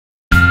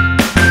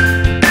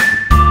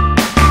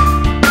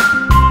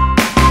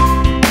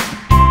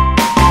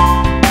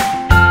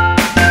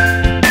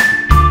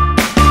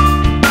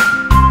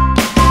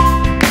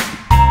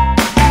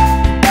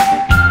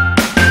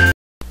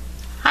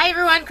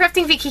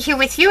here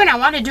with you, and I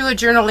want to do a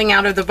journaling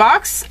out of the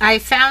box. I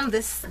found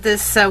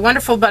this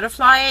wonderful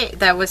butterfly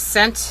that was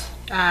sent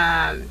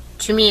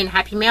to me in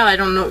Happy Mail. I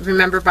don't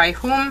remember by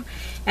whom.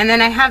 And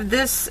then I have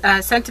this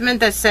sentiment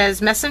that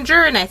says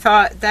messenger, and I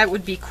thought that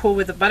would be cool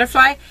with a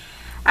butterfly.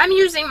 I'm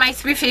using my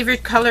 3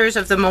 favorite colors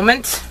of the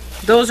moment.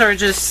 Those are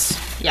just,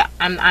 yeah,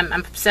 I'm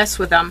obsessed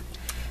with them.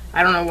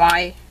 I don't know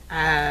why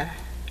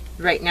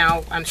right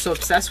now I'm so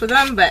obsessed with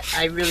them, but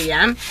I really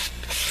am.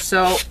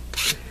 So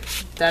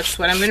that's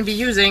what I'm going to be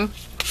using.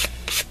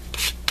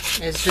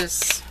 It's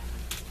just,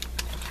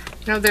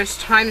 you know, there's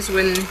times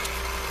when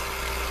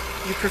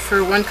you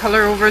prefer one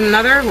color over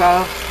another.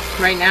 Well,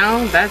 right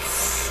now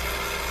that's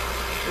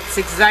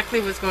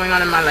exactly what's going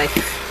on in my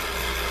life.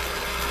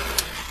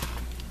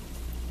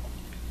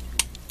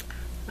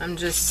 I'm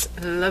just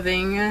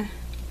loving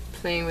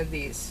playing with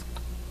these.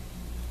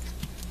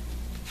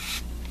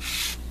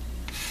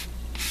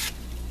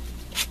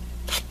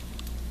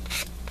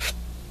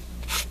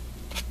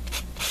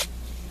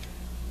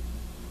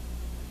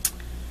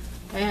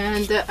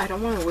 And I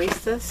don't want to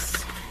waste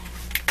this,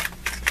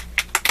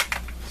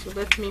 so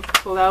let me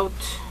pull out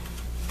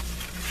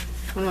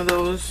one of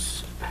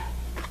those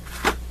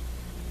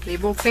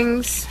label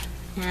things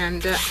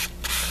and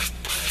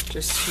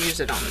just use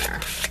it on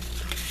there.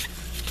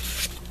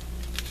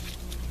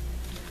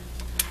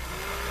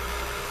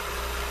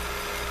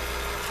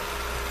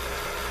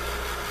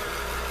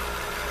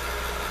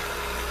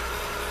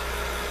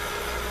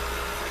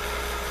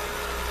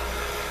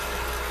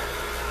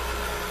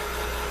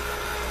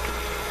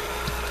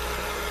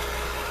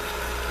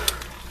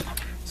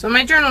 So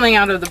my journaling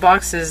out of the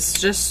box is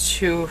just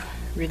to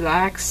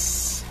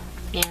relax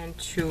and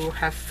to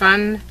have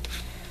fun,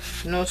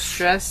 no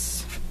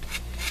stress.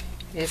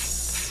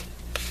 It's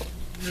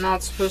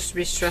not supposed to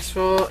be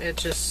stressful,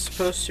 it's just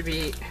supposed to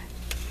be,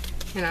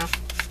 you know,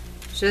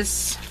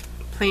 just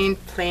plain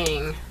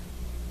playing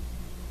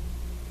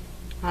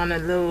on a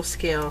little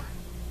scale.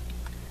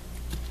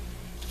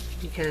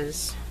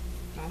 Because,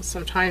 well,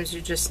 sometimes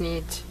you just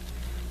need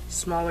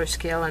smaller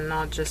scale and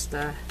not just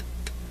a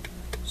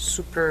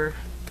super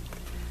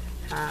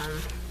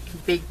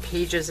big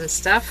pages and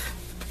stuff.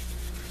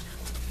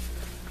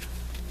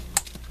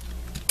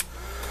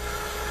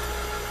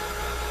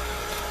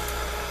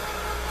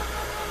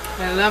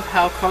 I love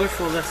how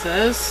colorful this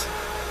is.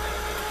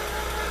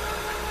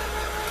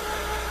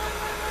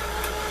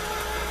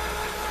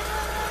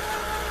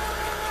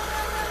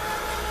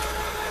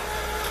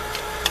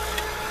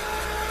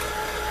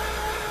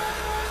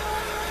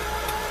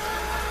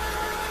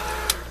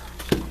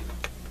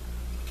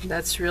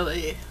 That's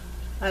really,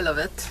 I love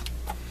it.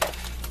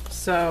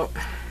 So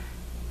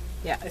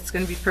yeah, it's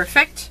gonna be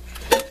perfect.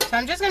 So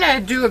I'm just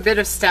gonna do a bit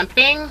of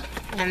stamping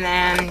and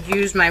then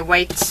use my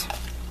white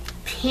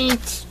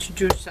paint to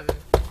do some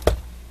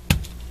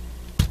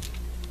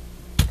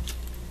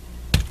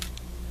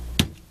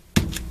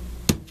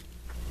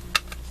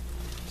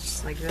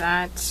just like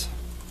that.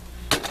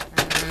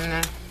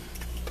 And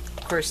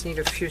of course need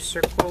a few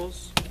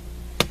circles.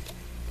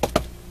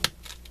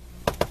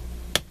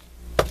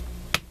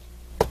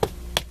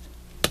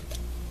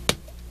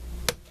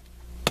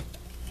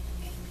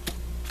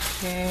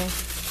 Okay, and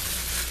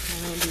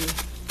maybe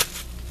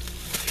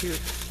a few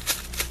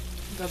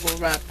double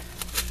wrap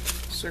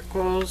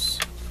circles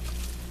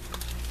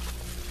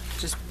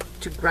just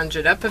to grunge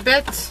it up a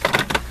bit.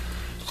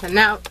 So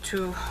now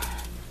to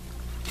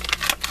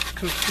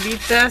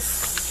complete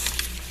this,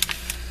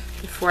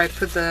 before I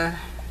put the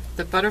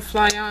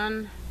butterfly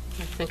on,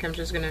 I think I'm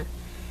just gonna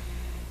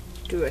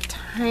do a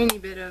tiny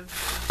bit of,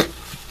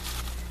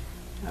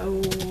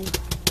 oh,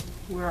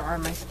 where are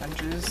my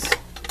sponges?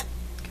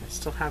 I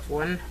still have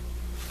one.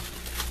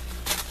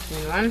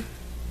 One.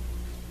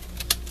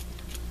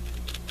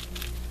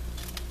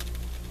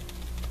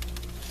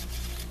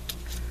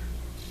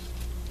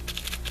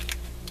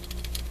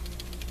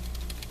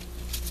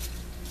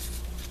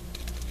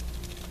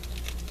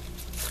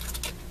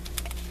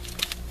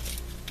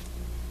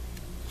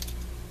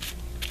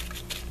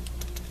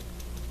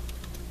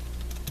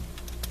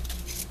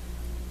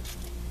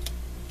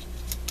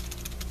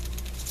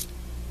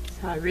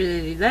 So I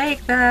really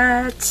like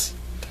that.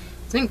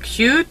 Isn't it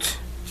cute?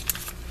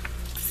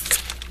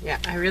 Yeah,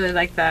 I really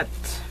like that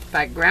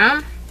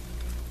background.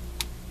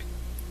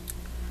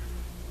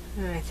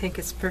 And I think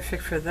it's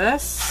perfect for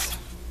this.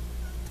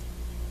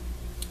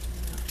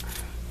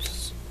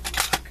 Just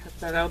cut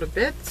that out a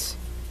bit.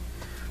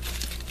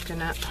 I'm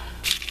gonna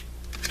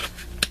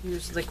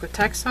use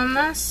Liquitex on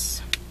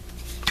this.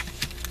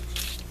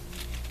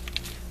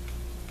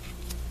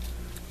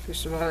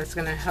 First of all, it's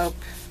gonna help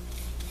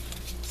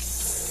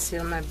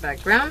seal my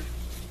background.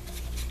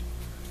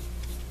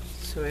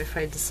 So if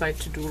I decide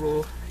to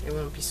do it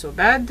won't be so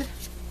bad,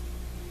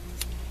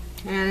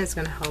 and it's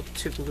going to help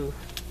to glue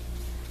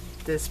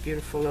this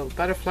beautiful little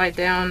butterfly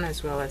down,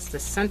 as well as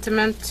this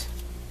sentiment.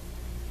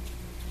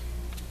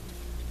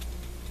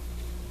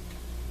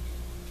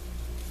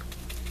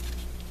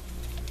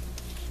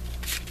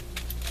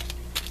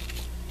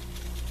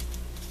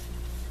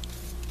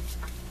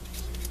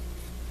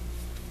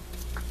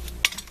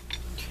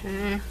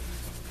 Okay.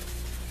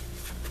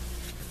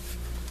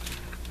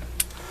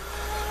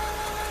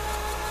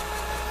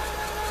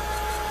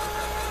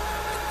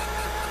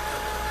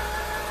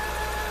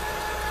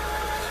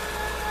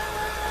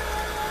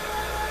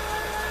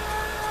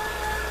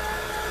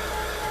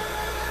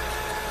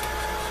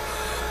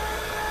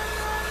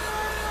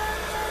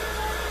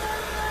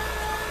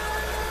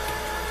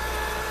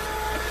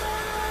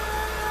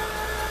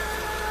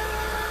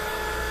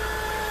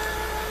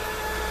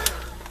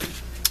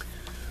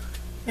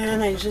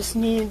 And I just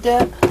need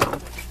to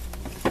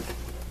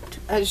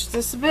edge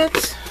this a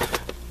bit.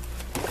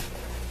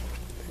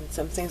 And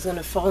something's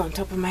gonna fall on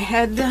top of my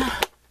head.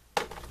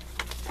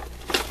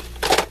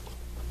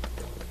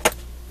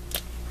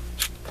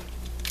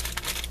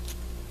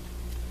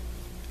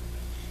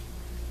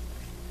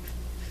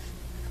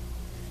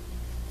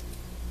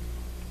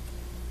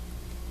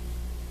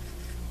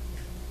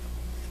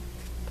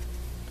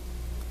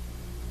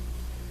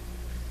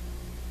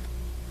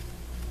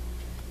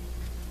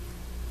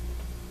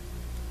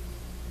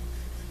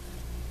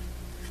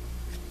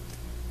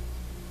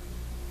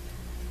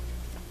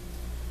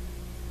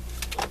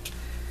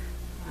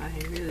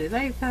 I really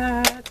like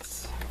that.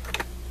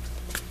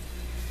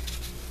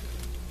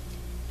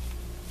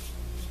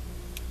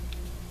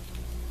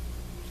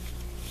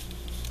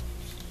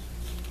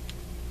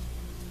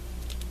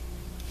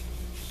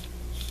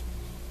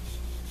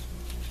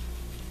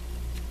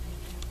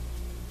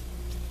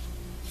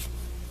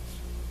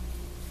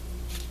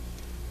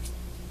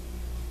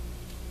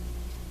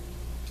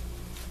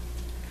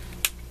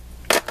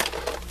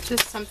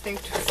 Just something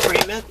to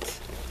frame it.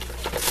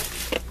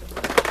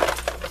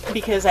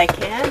 Because I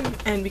can,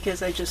 and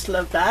because I just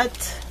love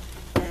that,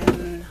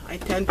 and I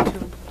tend to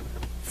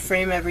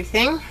frame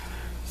everything.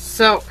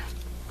 So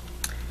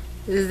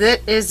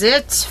that is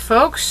it,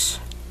 folks.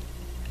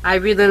 I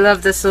really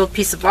love this little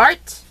piece of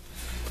art.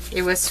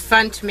 It was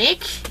fun to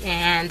make,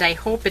 and I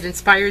hope it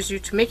inspires you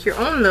to make your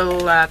own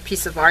little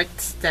piece of art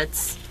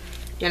that's,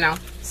 you know,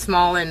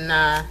 small and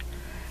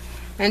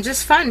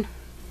just fun.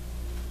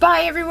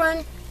 Bye,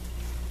 everyone.